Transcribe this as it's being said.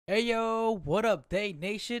Hey yo, what up, Day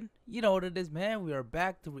Nation? You know what it is, man. We are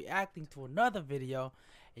back to reacting to another video.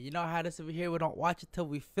 And you know how this over here, we don't watch it till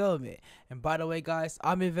we film it. And by the way, guys,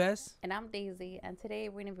 I'm 𝐬𝐸𝐿. And I'm Daisy. And today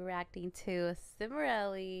we're going to be reacting to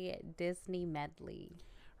Cimorelli Disney Medley.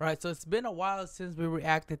 Right, so it's been a while since we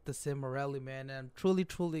reacted to Cimorelli, man. And I'm truly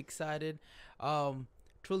excited.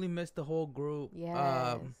 Truly missed the whole group.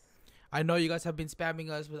 Yes. I know you guys have been spamming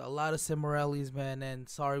us with a lot of Cimorellis, man, and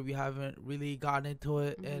sorry we haven't really gotten into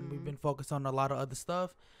it, and we've been focused on a lot of other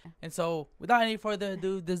stuff. And so, without any further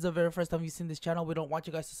ado, this is the very first time you've seen this channel. We don't want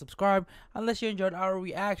you guys to subscribe unless you enjoyed our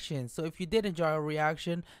reaction. So if you did enjoy our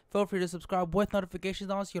reaction, feel free to subscribe with notifications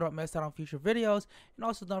on so you don't miss out on future videos. And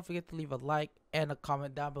also don't forget to leave a like and a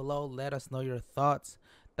comment down below. Let us know your thoughts.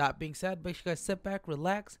 That being said, make sure you guys sit back,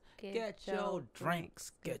 relax, get your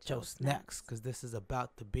drinks, get your snacks, because this is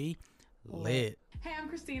about to be lit. Hey, I'm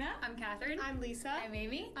Christina. I'm Catherine. I'm Lisa. I'm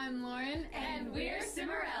Amy. I'm Lauren. And we're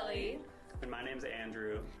Cimorelli. And my name's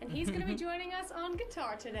Andrew. And he's going to be joining us on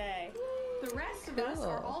guitar today. The rest of us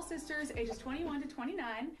are all sisters ages 21 to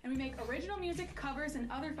 29. And we make original music, covers, and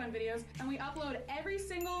other fun videos. And we upload every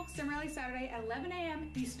single Cimorelli Saturday at 11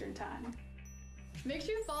 a.m. Eastern Time. Make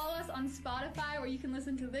sure you follow us on Spotify where you can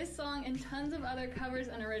listen to this song and tons of other covers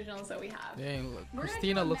and originals that we have. Dang, look,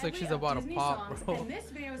 Christina looks like she's about to pop, bro.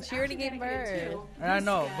 She already gave birth. I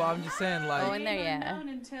know, but I'm just saying, like, oh, in there, yeah.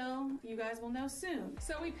 Until you guys will know soon.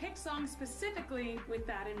 So we picked songs specifically with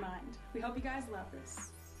that in mind. We hope you guys love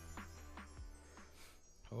this.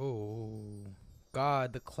 Oh,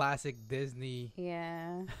 God, the classic Disney.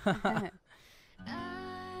 Yeah.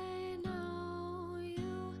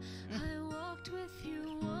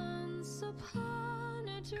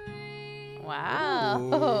 Wow.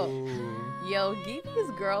 Ooh. Yo, give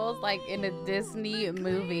these girls like in a Disney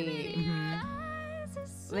movie.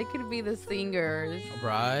 They could be the singers.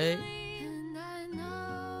 Right?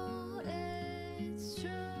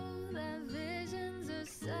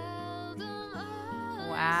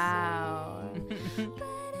 Wow.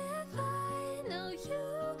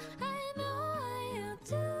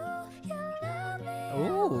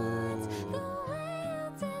 Ooh.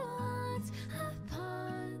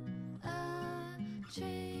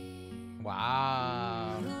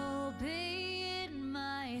 Wow. You'll be in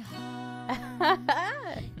my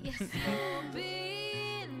heart. Yes, you'll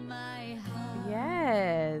be in my heart.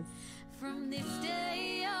 Yes. From this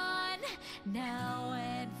day on, now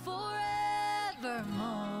and forevermore.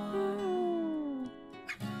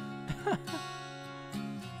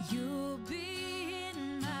 You'll be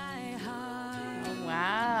in my heart. Oh,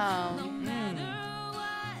 wow. No matter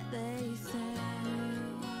what they say.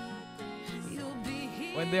 You'll be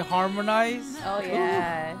here. When they harmonize. Oh,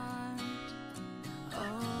 yeah.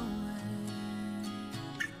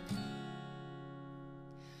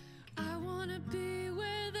 I wanna be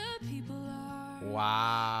where the people are.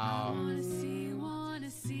 Wow. Wanna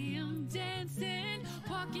see them dancing,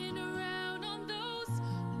 walking around on those,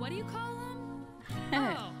 what do you call them?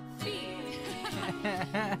 Oh, feet.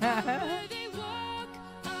 Where they walk,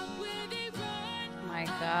 up where they run. My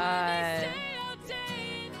God.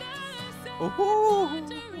 Ooh.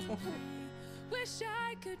 Wish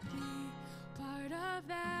I could be part of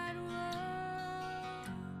that world.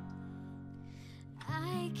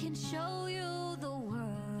 I can show you the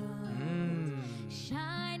world,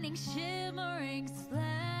 shining, shimmering,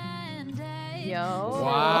 splendid. Yo.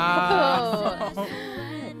 Wow.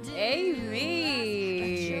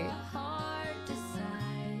 Amy. Your heart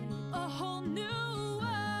decide a whole new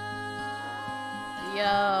world.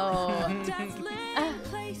 Yo. Dazzling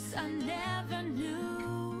place I never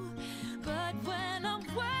knew, but when I'm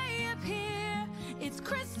way up here, it's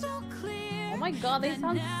crystal clear. Oh my God, they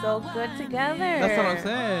sound so good together. That's what I'm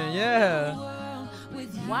saying, yeah.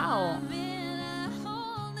 Wow.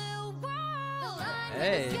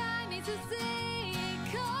 Hey.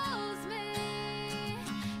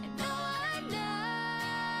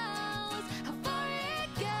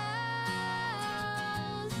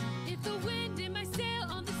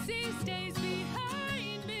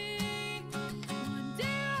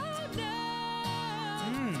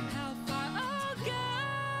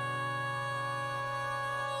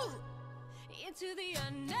 Into the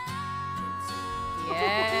unknown.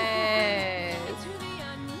 Yes. Into the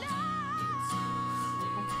unknown.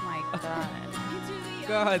 Oh my God. Into the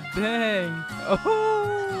God dang. Oh.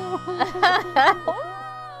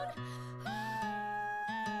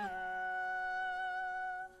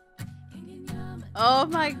 Oh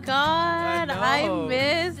my God. I know.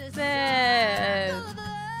 missed it.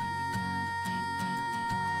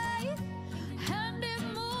 and it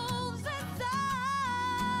moves us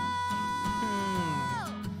all.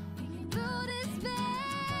 Through this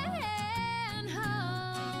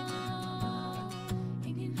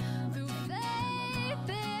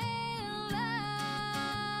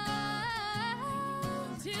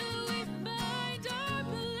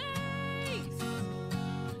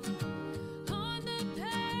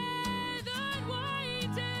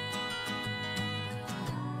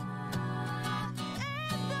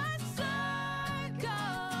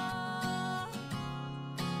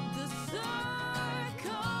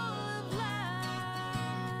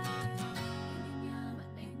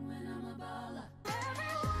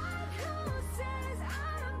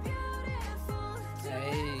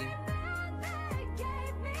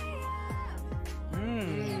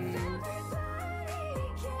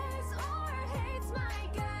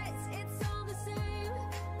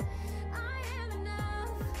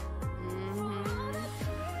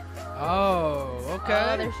Oh, okay.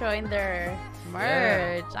 Oh, they're showing their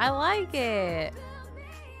merch. I like it.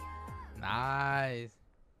 Nice.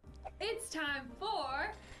 It's time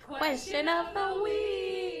for Question of the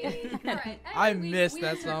week. All right, I every week missed we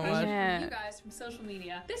that answer so a question much. Yeah. from you guys from social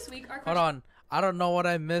media. This week, our Hold question. on. I don't know what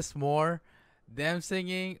I missed more. Them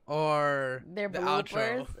singing or Their the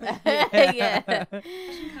bloopers. outro. Yeah.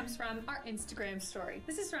 Question comes from our Instagram story.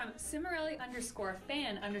 This is from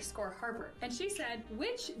Cimorelli_fan_Harper. And she said,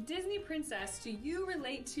 which Disney princess do you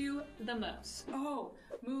relate to the most? Oh,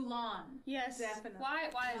 Mulan. Yes. Definitely. Why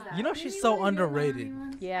is that? You know she's so underrated.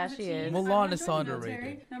 Yeah, she is. Mulan is so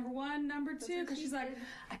underrated. Number one, number two, because she's like,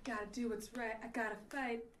 I gotta do what's right. I gotta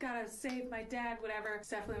fight. Gotta save my dad. Whatever. It's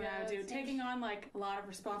definitely what I would do. Taking on like a lot of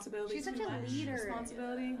responsibility. She's such a leader.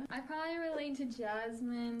 Responsibility. I probably relate to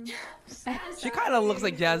Jasmine. She kind of looks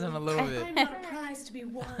like Jasmine a little bit. I'm not a prize to be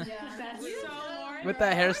won. That's so Lauren. With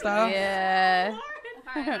that hairstyle. Yeah.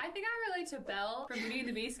 Alright, I think I relate to Belle from Beauty and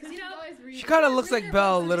the Beast because, you know, She kind of looks like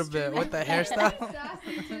Belle a little bit with the hairstyle.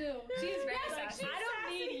 she's very sassy. I don't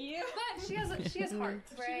need you. But she has heart.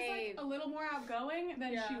 She's like a little more outgoing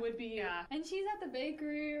than she would be. Yeah. And she's at the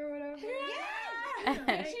bakery or whatever.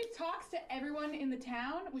 And she talks to everyone in the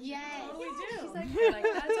town, which you totally do. She's like,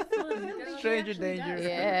 That's a fun girl. Stranger danger.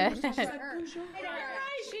 Yeah. She's like, she doesn't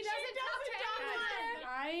talk to anyone.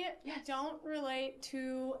 I don't relate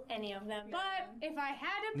to any of them. But if I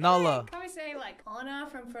had to pick, Nala. I'd probably say like Anna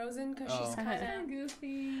from Frozen because she's Oh. kind of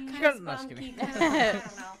goofy, She kind got- of no, just spunky, kidding. kind of, I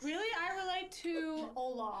don't know. Really, I relate to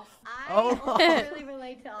Olaf. I Oh. also really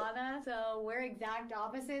relate to Anna, so we're exact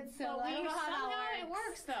opposites. So I don't know how somehow that it works.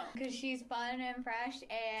 works though. Because she's fun and fresh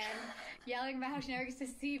and yelling about generics to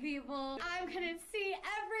see people. I'm gonna see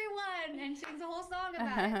everyone, and she sings a whole song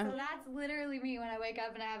about it. So that's literally me when I wake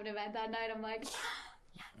up and I have an event that night. I'm like,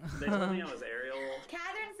 They told me I was Ariel.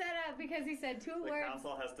 Catherine said it because he said two The words.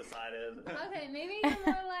 council has decided. Okay, maybe you're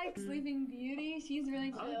more like Sleeping Beauty. She's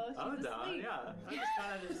really chill. I'm She's down, asleep. yeah. I'm just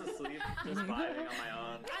kind of just asleep, just vibing on my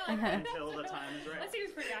own until the time is right. That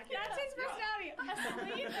seems pretty accurate. That's his personality.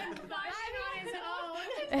 Asleep and vibing on his own.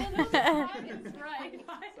 It's right.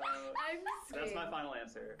 So that's my final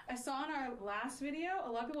answer. I saw in our last video,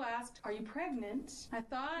 a lot of people asked, "Are you pregnant?" I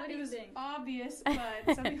thought What do it you was think? obvious,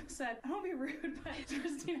 but some people said, "I don't be rude, but is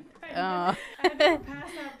Christina pregnant?" Oh. And I think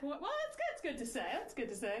past that point. Well, that's good. It's good to say. That's good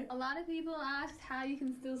to say. A lot of people asked how you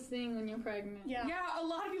can still sing when you're pregnant. Yeah, a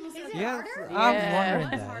lot of people said it that. Yes, harder? I'm Yeah. It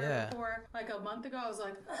wondering was that. harder Yeah. before, like a month ago, I was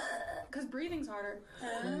like, because breathing's harder.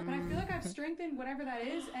 But I feel like I've strengthened whatever that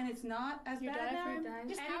is, and it's not as Your bad now. diaphragm dies.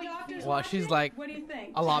 And How do you doctors feel? Well, watch she's it. like What do you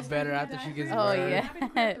think? a lot She's better strengthened after my she gets diaphragm. Oh, yeah. Haven't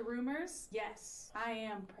cleared the rumors. Yes, I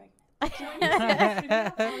am pregnant. I'll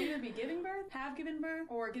either be giving birth, have given birth,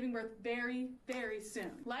 or giving birth very, very soon.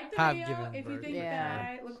 Like the Have video given if you birth. think Yeah. that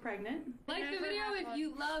I look pregnant. Like the video if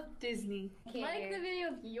you love Disney. Like the video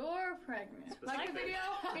if you're pregnant. Like the video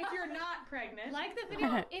if you're not pregnant. Like the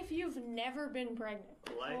video if you've never been pregnant.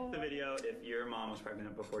 Like the video if your mom was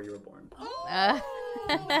pregnant before you were born.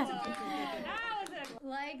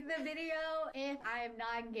 Like the video if I am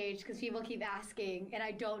not engaged because people keep asking and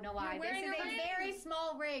I don't know why. You're This wearing is a a ring. very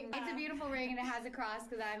small ring. It's a beautiful ring and it has a cross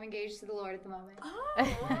because I'm engaged to the Lord at the moment.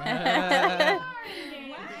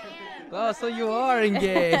 Oh, so you are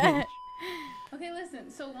engaged. Okay, listen.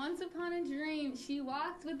 So once upon a dream, she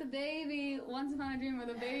walked with the baby. Once upon a dream, where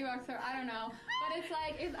the baby walks her. I don't know. But it's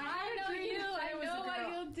like, if I know you, I know what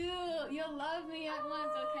you'll do. You'll love me at once,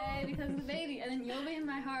 okay? Because of the baby. And then you'll be in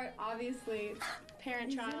my heart, obviously.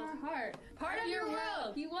 Parent-child. In our heart. Part of your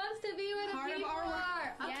world. He wants to be where the Part of people our world.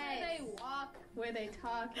 are. Up Yes. where they walk, where they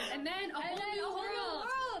talk. And then a whole new world.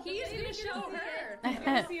 The He's baby gonna can show see her. it. You're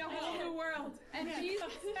gonna see a whole new world. And she's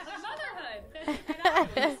Motherhood. And I'm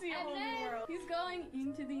gonna see a And whole new then world. he's going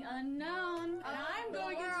into the unknown. And I'm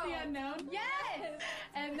going into the unknown. Yes!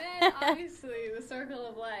 And then, obviously, the circle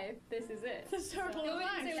of life. This is it. The circle of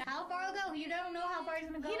life. How far will go? You don't know how far he's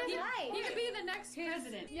gonna go. in life. He could be the next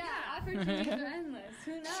president. Yeah, opportunities are endless.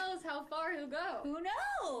 Who knows how far he'll go? Who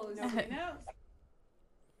knows? Nobody knows.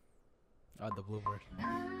 Oh, the bluebird.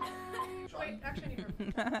 Wait, actually,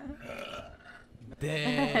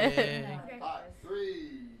 Dang. 5,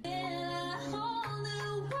 3.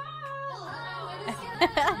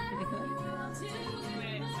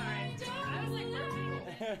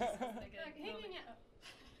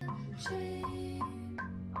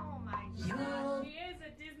 oh my god, she is a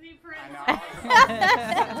Disney princess.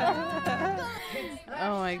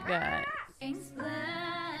 Oh my god.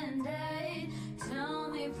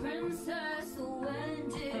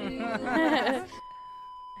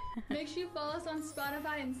 Make sure you follow us on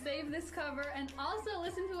Spotify and save this cover, and also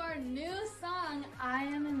listen to our new song, I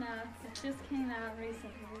Am Enough. It just came out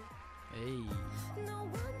recently. Hey.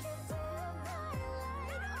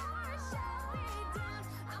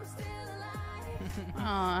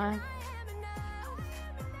 Aww.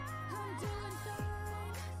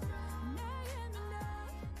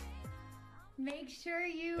 Make sure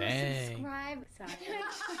you Dang. subscribe.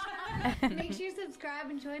 Sorry. Make sure you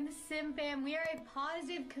subscribe and join the Sim Fam. We are a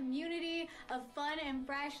positive community of fun and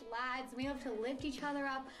fresh lads. We love to lift each other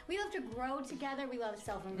up. We love to grow together. We love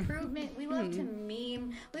self-improvement. We love to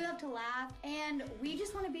meme. We love to laugh. And we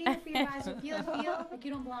just want to be here for you guys. If you feel like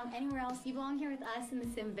you don't belong anywhere else, you belong here with us in the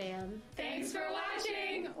Sim Fam. Thanks for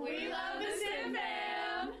watching. We love the Sim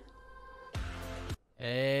Fam.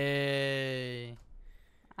 Hey.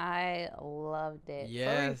 I loved it. So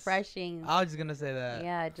Yes. refreshing. I was just gonna say that.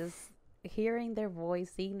 Yeah, just hearing their voice,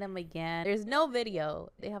 seeing them again. There's no video.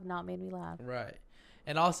 They have not made me laugh. Right.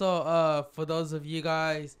 And also, for those of you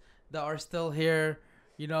guys that are still here,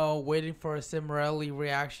 you know, waiting for a Cimorelli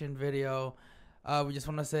reaction video, we just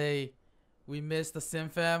want to say we miss the Sim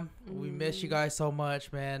Fam. We miss you guys so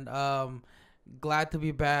much, man. Glad to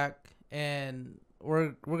be back, and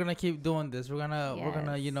we're gonna keep doing this. We're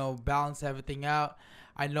gonna you know, balance everything out.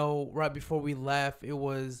 I know right before we left, it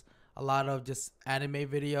was a lot of just anime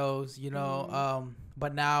videos, you know.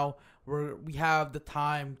 But now we have the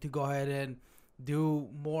time to go ahead and do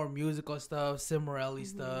more musical stuff, Cimorelli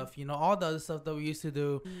stuff, you know, all the other stuff that we used to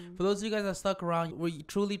do. For those of you guys that stuck around, we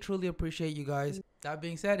truly appreciate you guys. That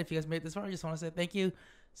being said, if you guys made this far, I just want to say thank you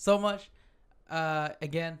so much.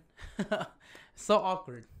 Again, so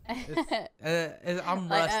awkward. I'm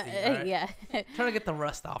rusty. Right? Yeah. Trying to get the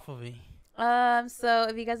rust off of me. So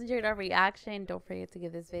if you guys enjoyed our reaction, don't forget to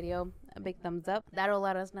give this video a big thumbs up. That'll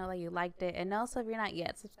let us know that you liked it. And also, if you're not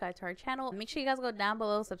yet subscribed to our channel, make sure you guys go down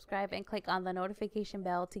below, subscribe, and click on the notification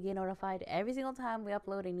bell to get notified every single time we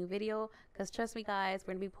upload a new video. Because trust me, guys,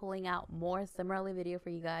 we're gonna be pulling out more Cimorelli video for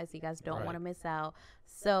you guys. You guys don't want to miss out.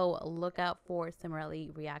 So look out for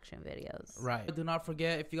Cimorelli reaction videos. Right. Do not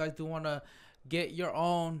forget, if you guys do want to get your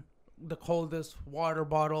own the coldest water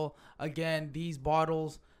bottle, again, these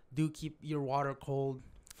bottles do keep your water cold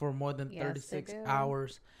for more than 36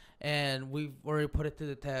 hours, and we've already put it to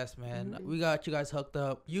the test, man. We got you guys hooked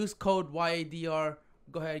up. Use code YADR.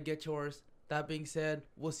 Go ahead and get yours. That being said,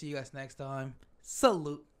 we'll see you guys next time.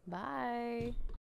 Salute. Bye.